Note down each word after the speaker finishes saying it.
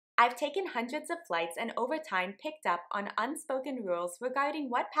I've taken hundreds of flights and over time picked up on unspoken rules regarding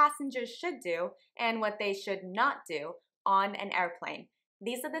what passengers should do and what they should not do on an airplane.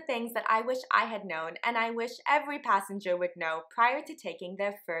 These are the things that I wish I had known and I wish every passenger would know prior to taking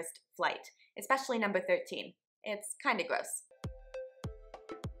their first flight, especially number 13. It's kinda gross.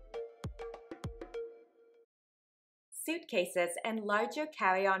 Suitcases and larger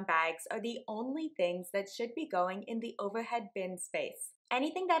carry-on bags are the only things that should be going in the overhead bin space.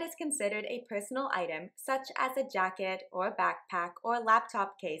 Anything that is considered a personal item, such as a jacket or backpack or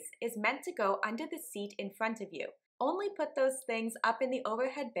laptop case, is meant to go under the seat in front of you. Only put those things up in the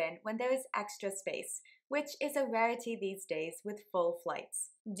overhead bin when there is extra space, which is a rarity these days with full flights.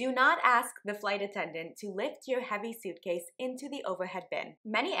 Do not ask the flight attendant to lift your heavy suitcase into the overhead bin.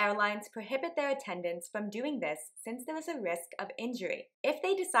 Many airlines prohibit their attendants from doing this since there is a risk of injury. If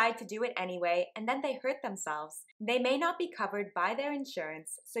they decide to do it anyway and then they hurt themselves, they may not be covered by their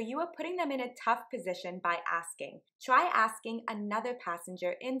insurance, so you are putting them in a tough position by asking. Try asking another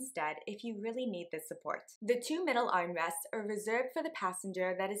passenger instead if you really need the support. The two middle armrests are reserved for the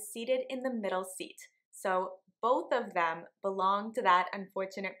passenger that is seated in the middle seat. So both of them belong to that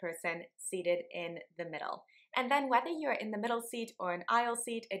unfortunate person seated in the middle. And then whether you're in the middle seat or an aisle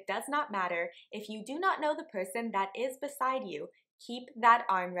seat, it does not matter. If you do not know the person that is beside you, keep that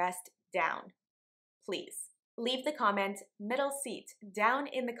armrest down, please. Leave the comment middle seat down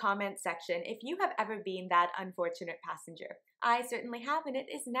in the comment section if you have ever been that unfortunate passenger. I certainly have, and it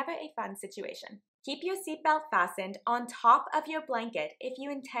is never a fun situation. Keep your seatbelt fastened on top of your blanket if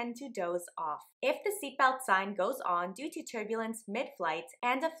you intend to doze off. If the seatbelt sign goes on due to turbulence mid-flight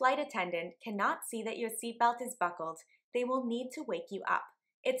and a flight attendant cannot see that your seatbelt is buckled, they will need to wake you up.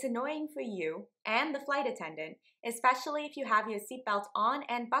 It's annoying for you and the flight attendant, especially if you have your seatbelt on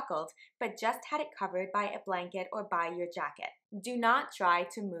and buckled, but just had it covered by a blanket or by your jacket. Do not try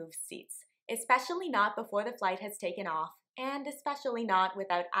to move seats, especially not before the flight has taken off, and especially not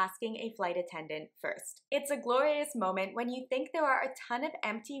without asking a flight attendant first. It's a glorious moment when you think there are a ton of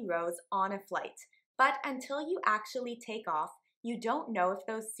empty rows on a flight, but until you actually take off, you don't know if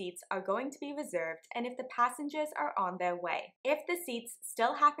those seats are going to be reserved and if the passengers are on their way. If the seats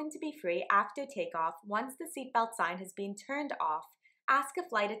still happen to be free after takeoff, once the seatbelt sign has been turned off, ask a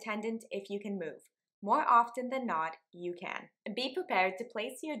flight attendant if you can move. More often than not, you can. Be prepared to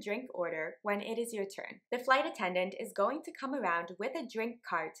place your drink order when it is your turn. The flight attendant is going to come around with a drink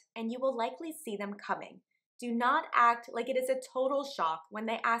cart and you will likely see them coming. Do not act like it is a total shock when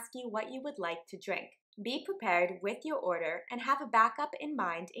they ask you what you would like to drink. Be prepared with your order and have a backup in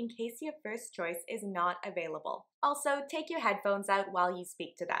mind in case your first choice is not available. Also, take your headphones out while you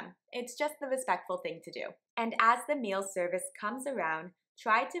speak to them. It's just the respectful thing to do. And as the meal service comes around,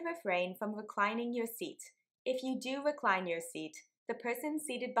 try to refrain from reclining your seat. If you do recline your seat, the person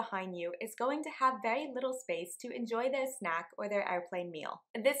seated behind you is going to have very little space to enjoy their snack or their airplane meal.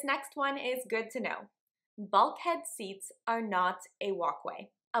 This next one is good to know. Bulkhead seats are not a walkway.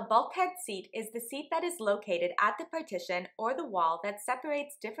 A bulkhead seat is the seat that is located at the partition or the wall that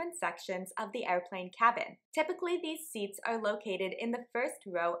separates different sections of the airplane cabin. Typically, these seats are located in the first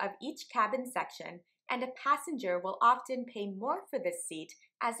row of each cabin section, and a passenger will often pay more for this seat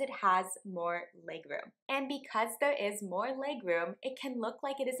as it has more legroom. And because there is more legroom, it can look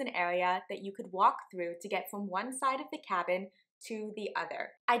like it is an area that you could walk through to get from one side of the cabin to the other.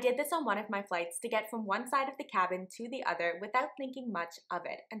 I did this on one of my flights to get from one side of the cabin to the other without thinking much of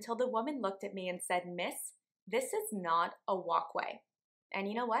it until the woman looked at me and said, "Miss, this is not a walkway." And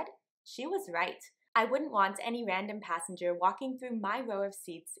you know what? She was right. I wouldn't want any random passenger walking through my row of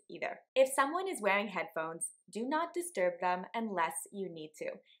seats either. If someone is wearing headphones, do not disturb them unless you need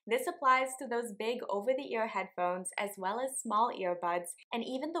to. This applies to those big over-the-ear headphones as well as small earbuds and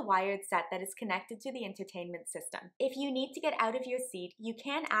even the wired set that is connected to the entertainment system. If you need to get out of your seat, you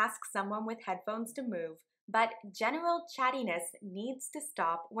can ask someone with headphones to move, but general chattiness needs to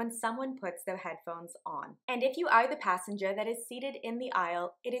stop when someone puts their headphones on. And if you are the passenger that is seated in the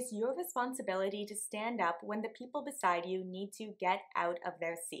aisle, it is your responsibility to stand up when the people beside you need to get out of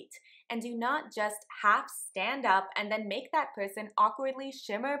their seat. And do not just half stand up and then make that person awkwardly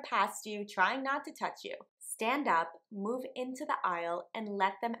shimmer past you, trying not to touch you. Stand up, move into the aisle, and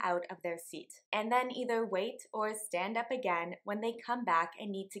let them out of their seat. And then either wait or stand up again when they come back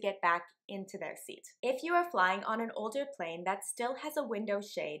and need to get back into their seat. If you are flying on an older plane that still has a window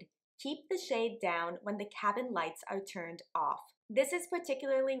shade, keep the shade down when the cabin lights are turned off. This is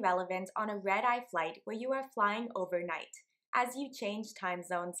particularly relevant on a red-eye flight where you are flying overnight. As you change time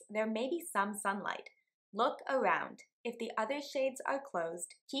zones, there may be some sunlight. Look around. If the other shades are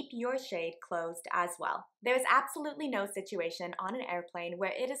closed, keep your shade closed as well. There is absolutely no situation on an airplane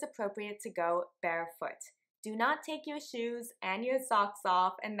where it is appropriate to go barefoot. Do not take your shoes and your socks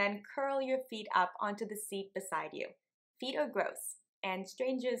off and then curl your feet up onto the seat beside you. Feet are gross, and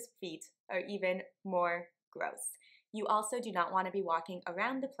strangers' feet are even more gross. You also do not want to be walking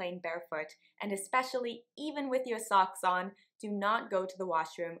around the plane barefoot, and especially even with your socks on, do not go to the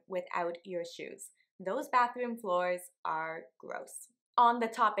washroom without your shoes. Those bathroom floors are gross. On the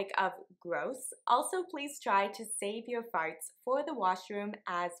topic of gross, also please try to save your farts for the washroom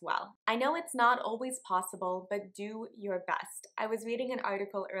as well. I know it's not always possible, but do your best. I was reading an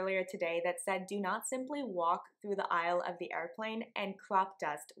article earlier today that said do not simply walk through the aisle of the airplane and crop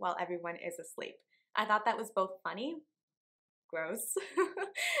dust while everyone is asleep. I thought that was both funny, gross,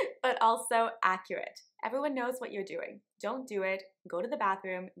 but also accurate. Everyone knows what you're doing. Don't do it, go to the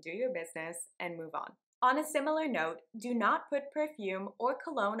bathroom, do your business, and move on. On a similar note, do not put perfume or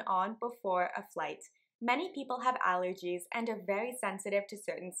cologne on before a flight. Many people have allergies and are very sensitive to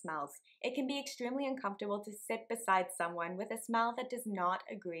certain smells. It can be extremely uncomfortable to sit beside someone with a smell that does not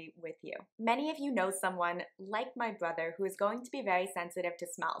agree with you. Many of you know someone, like my brother, who is going to be very sensitive to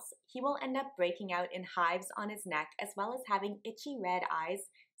smells. He will end up breaking out in hives on his neck as well as having itchy red eyes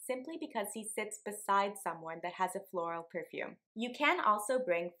simply because he sits beside someone that has a floral perfume. You can also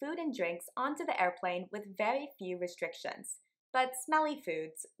bring food and drinks onto the airplane with very few restrictions. But smelly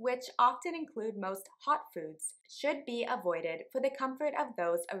foods, which often include most hot foods, should be avoided for the comfort of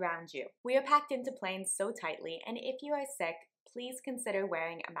those around you. We are packed into planes so tightly, and if you are sick, please consider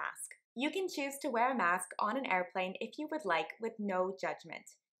wearing a mask. You can choose to wear a mask on an airplane if you would like, with no judgment.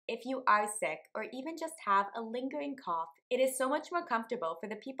 If you are sick or even just have a lingering cough, it is so much more comfortable for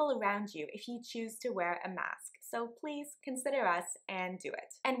the people around you if you choose to wear a mask. So please consider us and do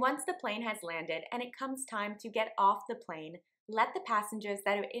it. And once the plane has landed and it comes time to get off the plane, let the passengers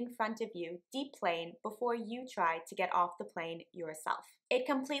that are in front of you deplane before you try to get off the plane yourself. It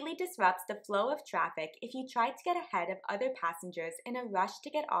completely disrupts the flow of traffic if you try to get ahead of other passengers in a rush to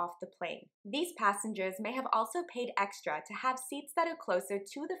get off the plane. These passengers may have also paid extra to have seats that are closer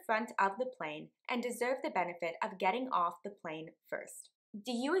to the front of the plane and deserve the benefit of getting off the plane first.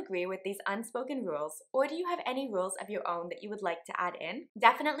 Do you agree with these unspoken rules, or do you have any rules of your own that you would like to add in?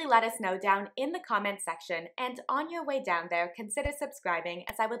 Definitely let us know down in the comment section, and on your way down there, consider subscribing,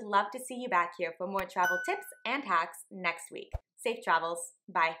 as I would love to see you back here for more travel tips and hacks next week. Safe travels.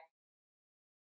 Bye.